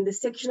 And then the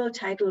sectional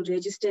title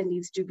register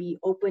needs to be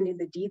opened in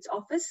the deeds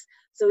office.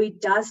 So it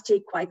does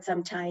take quite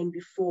some time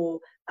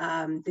before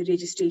the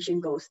registration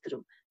goes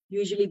through,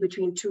 usually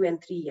between 2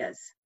 and 3 years.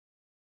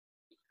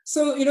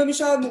 So,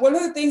 Michelle, one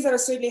of the things that are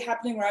certainly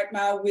happening right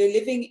now, we're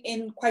living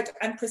in quite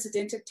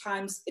unprecedented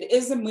times. It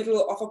is the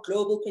middle of a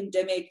global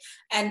pandemic,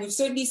 and we've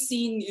certainly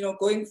seen,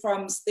 going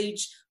from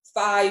stage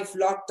 5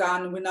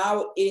 lockdown, we're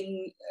now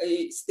in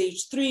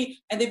stage 3,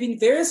 and there have been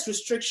various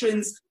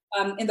restrictions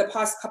in the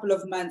past couple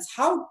of months.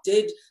 How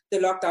did the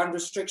lockdown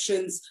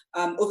restrictions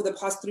over the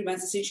past 3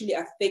 months essentially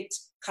affect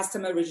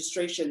customer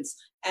registrations?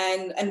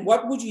 And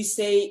what would you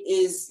say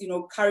is,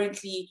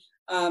 currently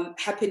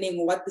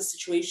happening, what the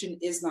situation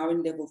is now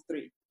in level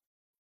 3?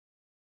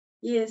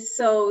 Yes,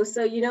 so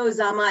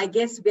Zama, I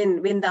guess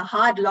when the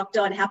hard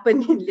lockdown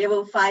happened in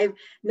level 5,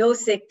 no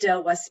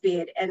sector was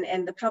spared,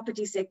 and the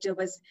property sector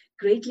was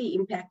greatly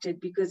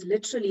impacted because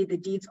literally the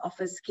deeds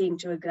office came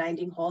to a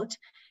grinding halt.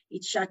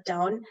 It shut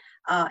down,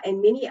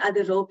 and many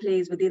other role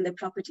players within the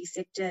property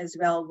sector as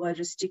well were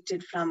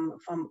restricted from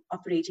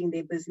operating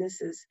their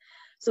businesses.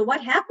 So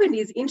what happened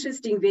is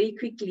interesting very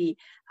quickly.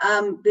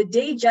 The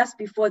day just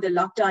before the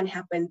lockdown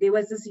happened, there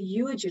was this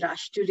huge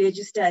rush to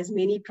register as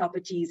many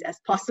properties as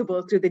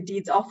possible through the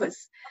deeds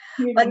office.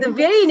 But the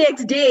very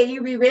next day,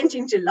 we went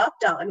into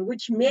lockdown,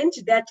 which meant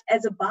that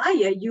as a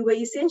buyer, you were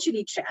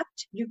essentially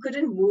trapped. You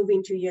couldn't move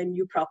into your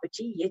new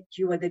property, yet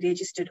you were the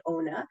registered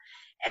owner.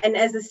 And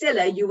as a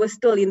seller, you were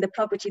still in the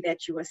property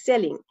that you were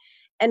selling.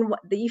 And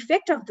the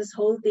effect of this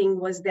whole thing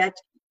was that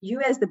you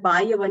as the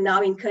buyer were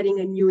now incurring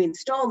a new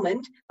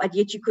installment, but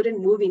yet you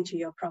couldn't move into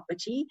your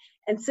property.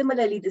 And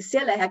similarly, the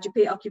seller had to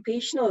pay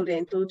occupational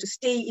rental to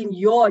stay in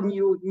your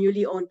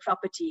newly owned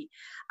property.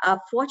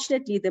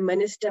 Fortunately, the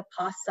minister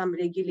passed some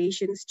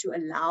regulations to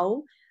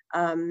allow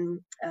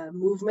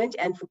movement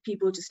and for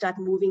people to start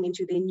moving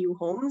into their new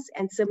homes,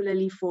 and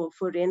similarly for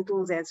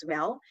rentals as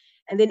well.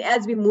 And then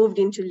as we moved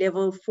into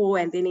level 4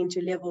 and then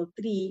into level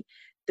 3,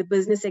 the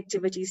business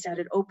activity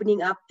started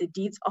opening up. The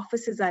deeds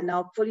offices are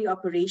now fully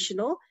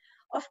operational.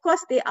 Of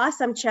course, there are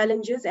some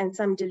challenges and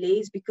some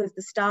delays because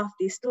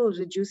they still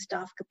reduce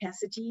staff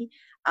capacity.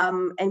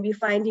 And we're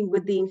finding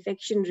with the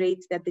infection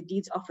rates that the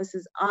deeds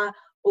offices are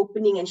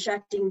opening and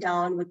shutting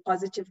down with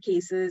positive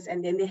cases.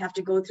 And then they have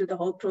to go through the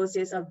whole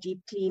process of deep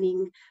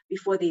cleaning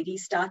before they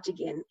restart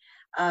again.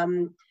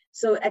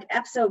 So at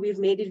ABSA, we've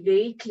made it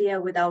very clear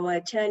with our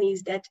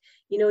attorneys that,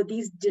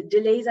 these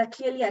delays are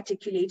clearly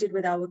articulated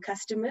with our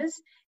customers,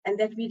 and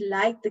that we'd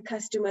like the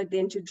customer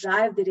then to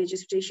drive the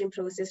registration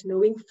process,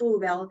 knowing full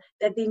well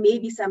that there may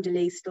be some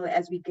delays still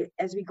as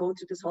we go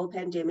through this whole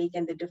pandemic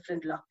and the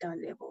different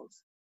lockdown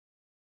levels.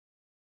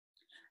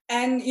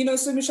 And,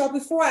 so Michelle,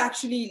 before I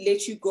actually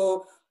let you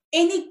go,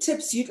 any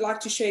tips you'd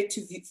like to share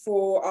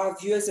for our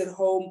viewers at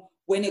home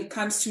when it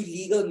comes to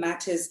legal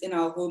matters in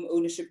our home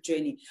ownership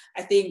journey?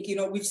 I think,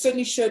 we've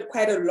certainly shared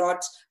quite a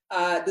lot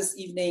this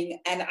evening,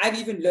 and I've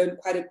even learned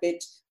quite a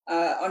bit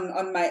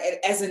on my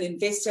as an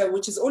investor,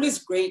 which is always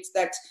great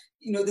that,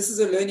 this is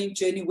a learning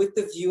journey with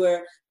the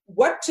viewer.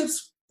 What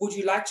tips would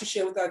you like to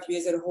share with our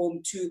viewers at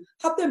home to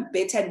help them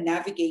better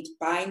navigate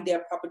buying their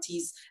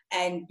properties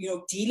and,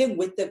 dealing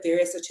with the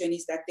various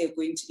attorneys that they're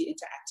going to be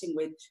interacting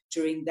with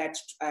during that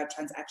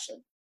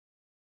transaction?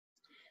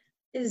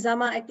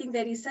 Zama, I think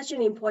that is such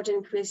an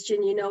important question.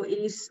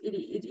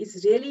 It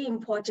is really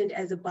important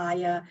as a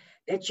buyer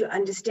that you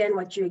understand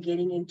what you're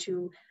getting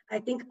into. I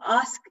think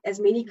ask as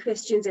many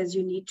questions as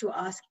you need to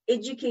ask.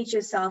 Educate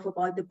yourself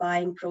about the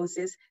buying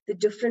process, the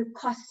different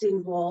costs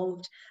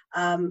involved,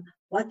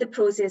 what the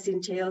process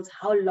entails,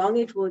 how long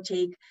it will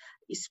take.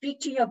 Speak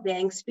to your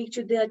bank, speak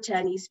to the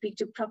attorney, speak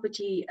to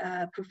property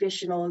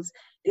professionals.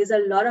 There's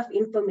a lot of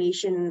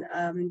information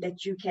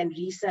that you can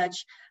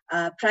research.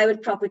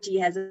 Private property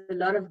has a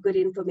lot of good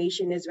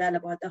information as well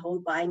about the whole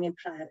buying and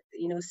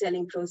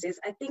selling process.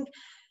 I think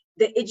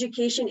the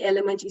education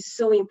element is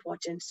so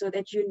important so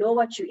that you know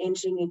what you're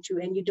entering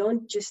into and you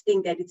don't just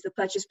think that it's the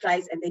purchase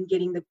price and then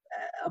getting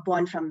a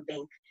bond from a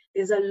bank.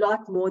 There's a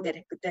lot more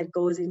that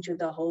goes into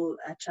the whole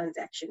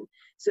transaction.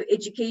 So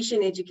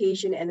education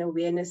and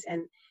awareness,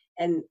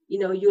 and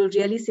you'll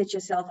really set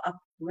yourself up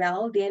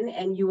well then,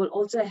 and you will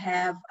also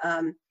have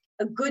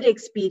a good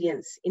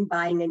experience in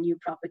buying a new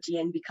property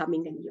and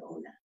becoming a new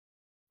owner.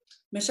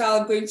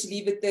 Michelle, I'm going to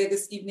leave it there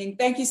this evening.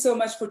 Thank you so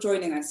much for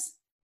joining us.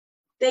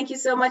 Thank you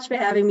so much for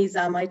having me,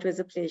 Zama. It was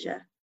a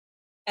pleasure.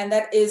 And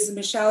that is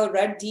Michelle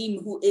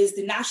Radim, who is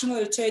the National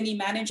Attorney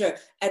Manager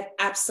at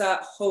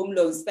ABSA Home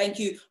Loans. Thank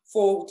you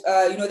for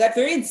that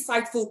very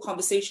insightful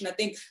conversation. I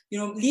think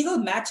legal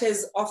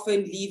matters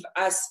often leave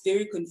us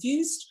very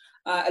confused.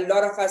 A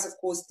lot of us, of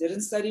course,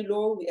 didn't study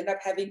law. We end up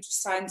having to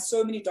sign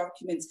so many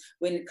documents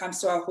when it comes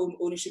to our home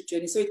ownership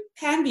journey. So it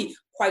can be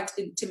quite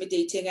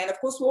intimidating. And of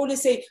course, we always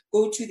say,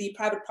 go to the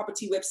private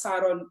property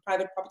website on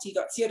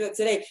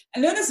privateproperty.co.za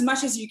and learn as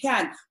much as you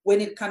can when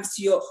it comes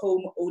to your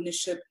home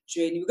ownership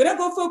journey. We're going to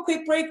go for a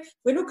quick break.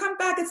 When we come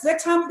back, it's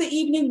that time of the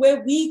evening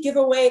where we give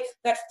away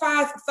that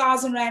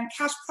 5,000 Rand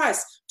cash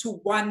prize to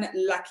one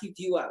lucky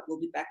viewer. We'll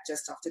be back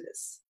just after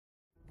this.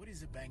 What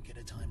is a bank at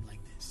a time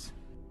like this?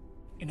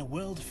 In a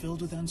world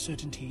filled with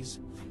uncertainties,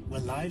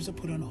 where lives are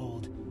put on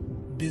hold,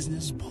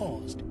 business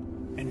paused,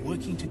 and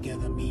working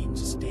together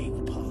means staying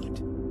apart.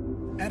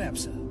 At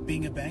ABSA,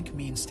 being a bank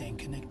means staying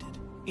connected.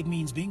 It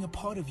means being a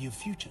part of your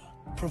future,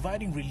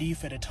 providing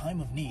relief at a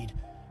time of need,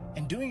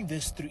 and doing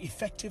this through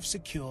effective,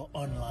 secure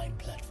online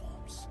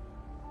platforms.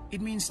 It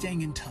means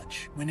staying in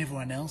touch when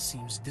everyone else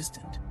seems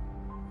distant.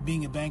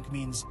 Being a bank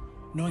means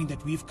knowing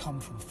that we've come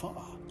from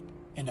far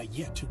and are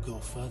yet to go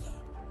further.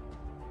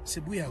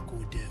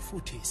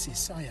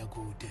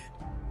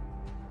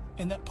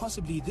 And that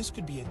possibly this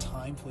could be a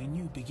time for a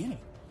new beginning,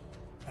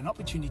 an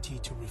opportunity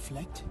to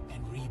reflect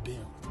and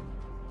rebuild.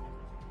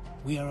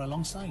 We are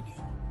alongside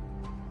you,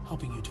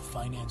 helping you to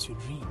finance your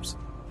dreams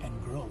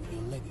and grow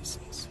your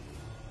legacies.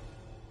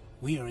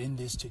 We are in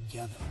this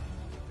together.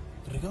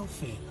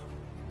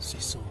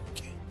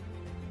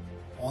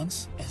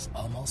 Once as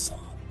Amal San.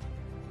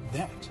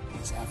 That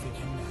is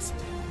African Master.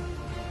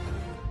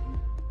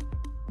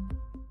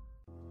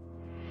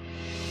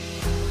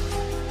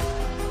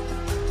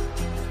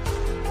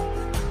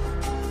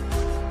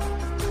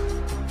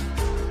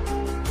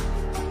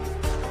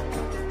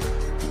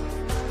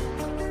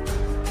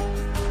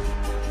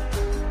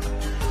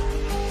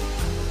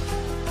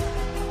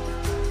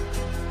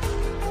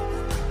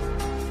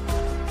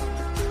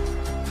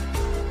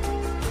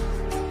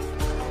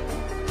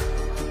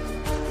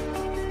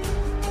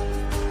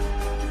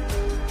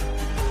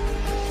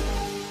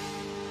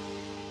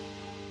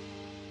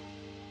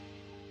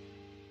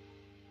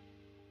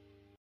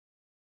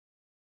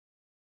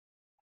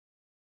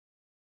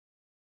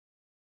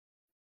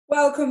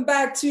 Welcome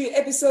back to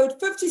episode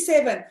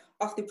 57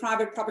 of the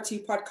Private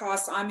Property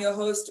Podcast. I'm your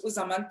host,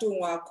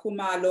 Uzamantungwa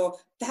Khumalo.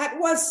 That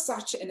was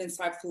such an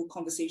insightful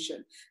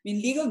conversation. I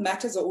mean, legal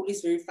matters are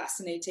always very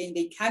fascinating.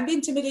 They can be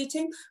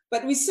intimidating,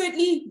 but we're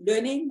certainly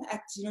learning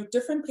at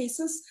different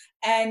paces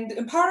and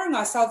empowering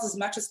ourselves as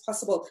much as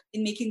possible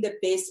in making the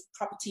best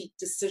property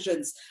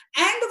decisions.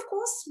 And of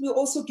course, we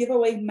also give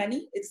away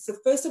money. It's the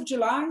 1st of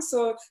July,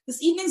 so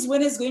this evening's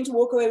winner is going to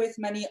walk away with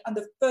money on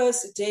the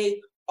first day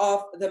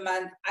of the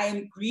month. I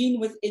am green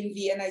with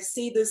envy, and I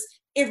say this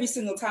every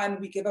single time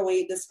we give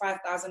away this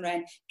 5,000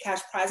 Rand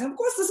cash prize. And of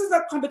course, this is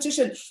a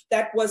competition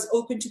that was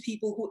open to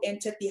people who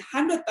entered the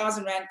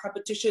 100,000 Rand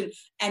competition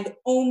and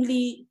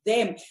only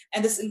them.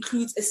 And this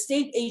includes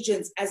estate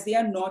agents, as they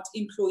are not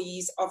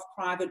employees of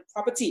private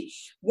property.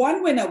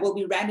 One winner will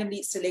be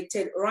randomly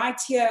selected right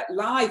here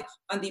live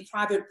on the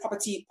Private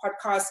Property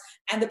Podcast.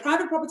 And the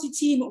Private Property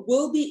team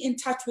will be in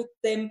touch with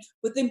them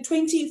within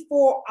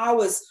 24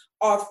 hours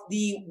of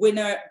the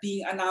winner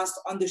being announced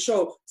on the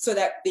show so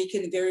that they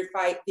can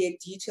verify their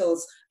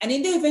details. And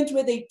in the event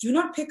where they do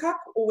not pick up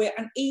or we're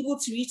unable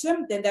to reach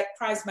them, then that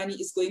prize money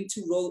is going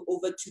to roll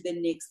over to the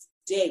next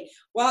day.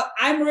 Well,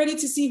 I'm ready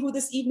to see who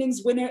this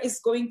evening's winner is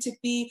going to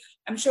be.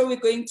 I'm sure we're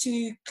going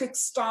to click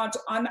start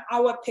on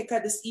our picker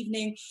this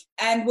evening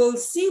and we'll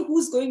see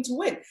who's going to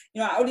win.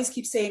 I always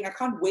keep saying I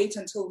can't wait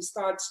until we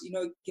start,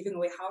 giving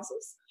away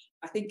houses.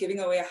 I think giving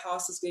away a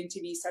house is going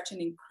to be such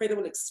an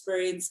incredible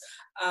experience,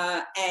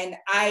 and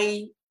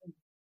I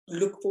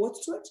look forward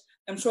to it.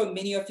 I'm sure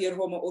many of you at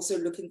home are also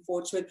looking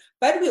forward to it.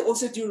 But we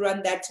also do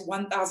run that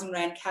 1,000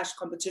 Rand cash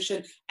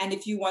competition. And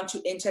if you want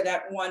to enter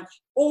that one,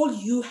 all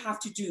you have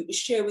to do is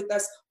share with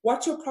us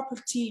what your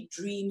property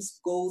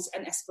dreams, goals,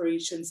 and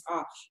aspirations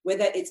are.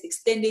 Whether it's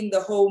extending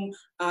the home,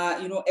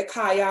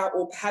 ekaya,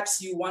 or perhaps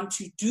you want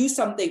to do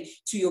something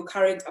to your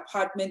current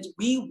apartment,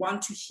 we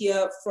want to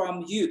hear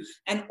from you.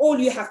 And all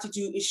you have to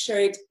do is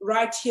share it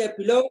right here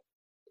below.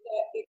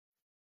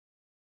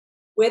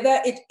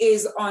 Whether it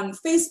is on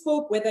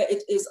Facebook, whether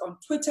it is on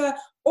Twitter,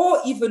 or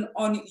even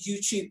on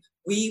YouTube,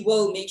 we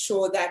will make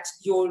sure that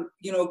your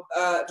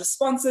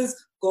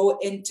responses go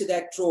into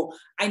that draw.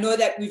 I know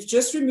that we've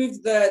just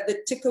removed the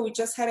ticker. We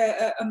just had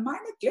a minor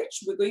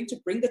glitch. We're going to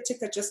bring the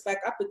ticker just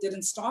back up. It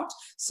didn't start.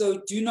 So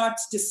do not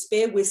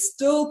despair. We're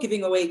still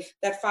giving away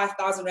that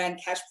 5,000 Rand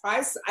cash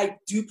prize. I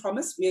do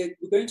promise we're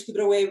going to give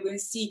it away. We're going to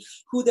see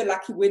who the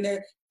lucky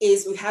winner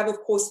is. We have, of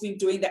course, been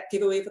doing that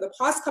giveaway for the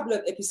past couple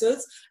of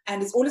episodes,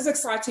 and it's always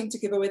exciting to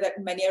give away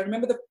that money. I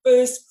remember the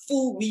first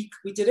full week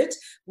we did it,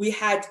 we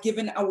had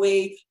given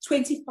away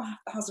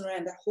 25,000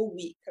 Rand that whole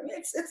week. I mean,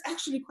 it's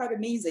actually quite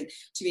amazing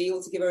to be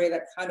able to give away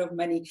that kind of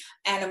money.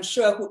 And I'm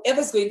sure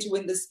whoever's going to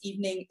win this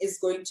evening is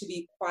going to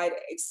be quite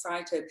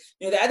excited.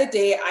 The other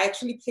day I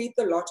actually played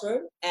the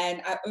lotto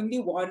and I only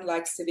won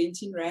like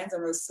 17 Rands,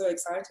 and I was so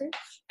excited.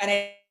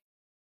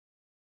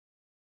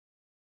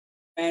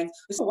 And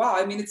so, wow,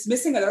 I mean, it's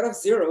missing a lot of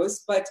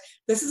zeros, but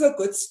this is a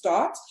good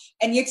start.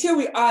 And yet here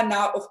we are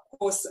now, of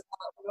course,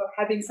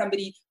 having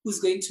somebody who's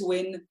going to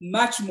win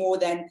much more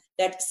than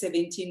that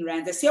 17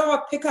 Rand. I see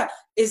our picker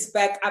is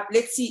back up.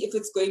 Let's see if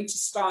it's going to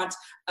start.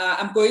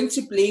 I'm going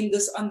to blame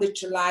this on the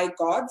July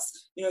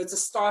gods. It's a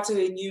start of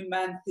a new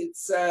month.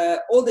 It's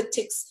all the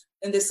ticks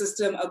in the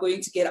system are going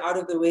to get out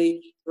of the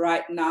way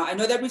right now. I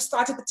know that we've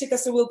started the ticker,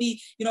 so we'll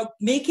be,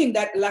 making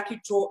that lucky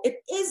draw. It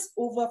is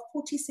over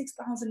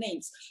 46,000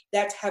 names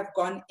that have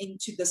gone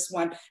into this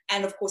one.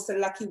 And of course, the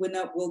lucky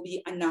winner will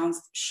be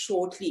announced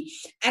shortly.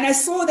 And I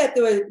saw that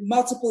there were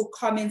multiple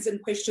comments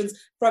and questions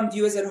from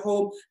viewers at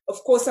home.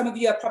 Of course, some of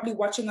you are probably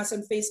watching us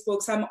on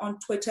Facebook, some on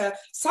Twitter,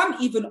 some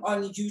even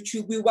on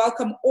YouTube. We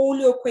welcome all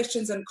your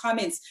questions and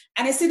comments.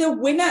 And I see the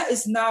winner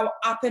is now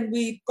up, and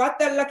we've got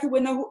that lucky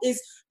winner who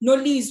is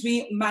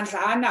Nolizwi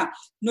Mandlana.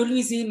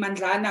 Nolizwi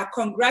Mandlana,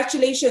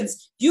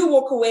 congratulations. You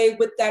walk away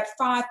with that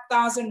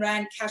 5,000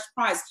 Rand cash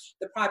prize.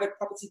 The private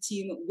property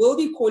team will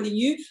be calling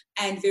you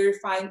and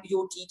verifying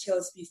your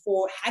details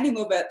before handing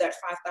over that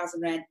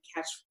 5,000 Rand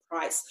cash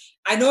prize.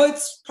 I know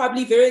it's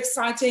probably very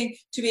exciting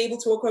to be able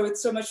to walk away with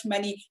so much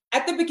money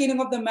at the beginning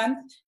of the month.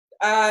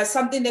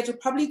 Something that you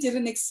probably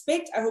didn't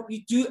expect. I hope you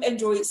do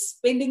enjoy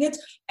spending it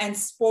and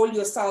spoil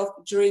yourself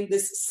during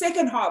this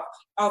second half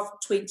of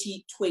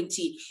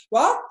 2020.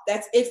 Well,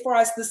 that's it for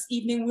us this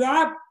evening. We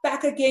are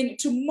back again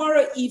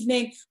tomorrow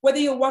evening. Whether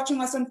you're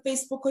watching us on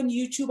Facebook, on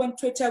YouTube, on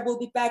Twitter, we'll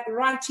be back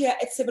right here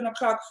at 7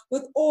 o'clock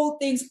with all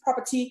things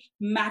property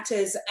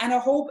matters. And I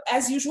hope,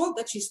 as usual,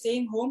 that you're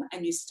staying home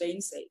and you're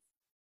staying safe.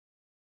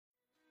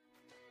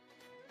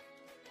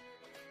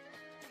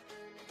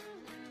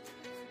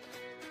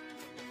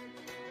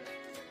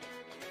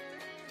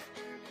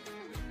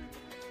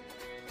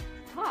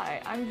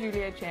 Hi, I'm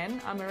Julia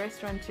Chen. I'm a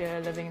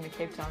restaurateur living in the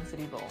Cape Town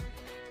City Bowl.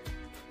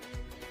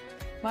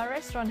 My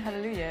restaurant,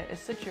 Hallelujah, is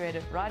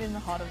situated right in the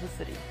heart of the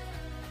city.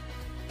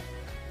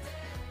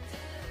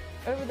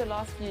 Over the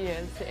last few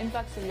years, the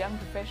influx of young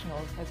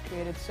professionals has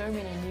created so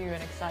many new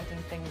and exciting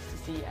things to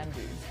see and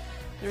do.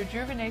 The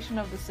rejuvenation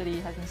of the city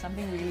has been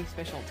something really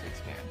special to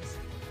experience.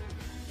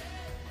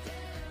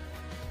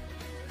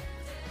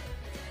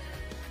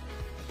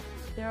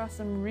 there are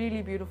some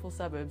really beautiful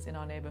suburbs in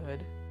our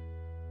neighborhood.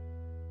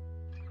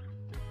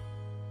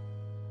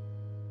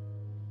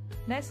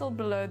 Nestled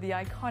below the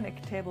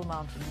iconic Table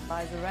Mountain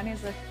lies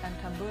Oranienburg and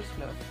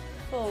Tamboerskloof,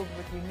 filled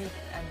with unique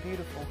and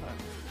beautiful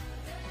homes.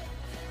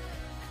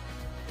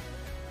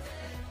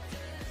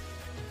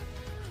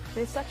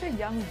 There's such a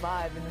young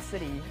vibe in the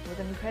city,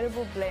 with an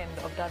incredible blend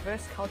of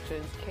diverse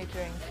cultures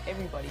catering to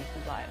everybody's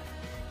desire.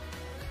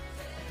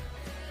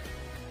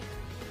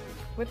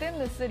 Within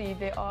the city,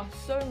 there are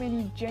so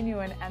many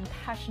genuine and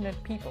passionate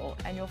people,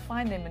 and you'll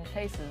find them in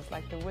places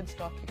like the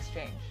Woodstock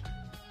Exchange,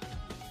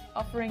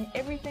 offering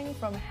everything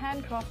from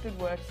handcrafted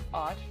works of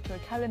art to a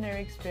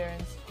culinary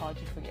experience hard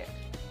to forget.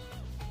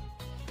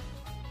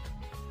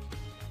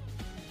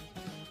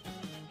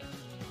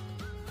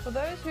 For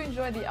those who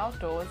enjoy the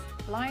outdoors,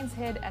 Lion's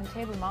Head and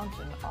Table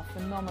Mountain are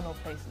phenomenal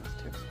places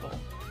to explore.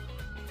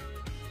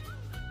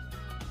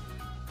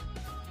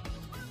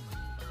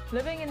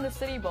 Living in the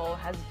City Bowl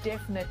has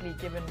definitely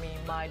given me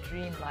my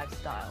dream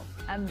lifestyle,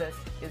 and this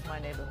is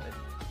my neighborhood.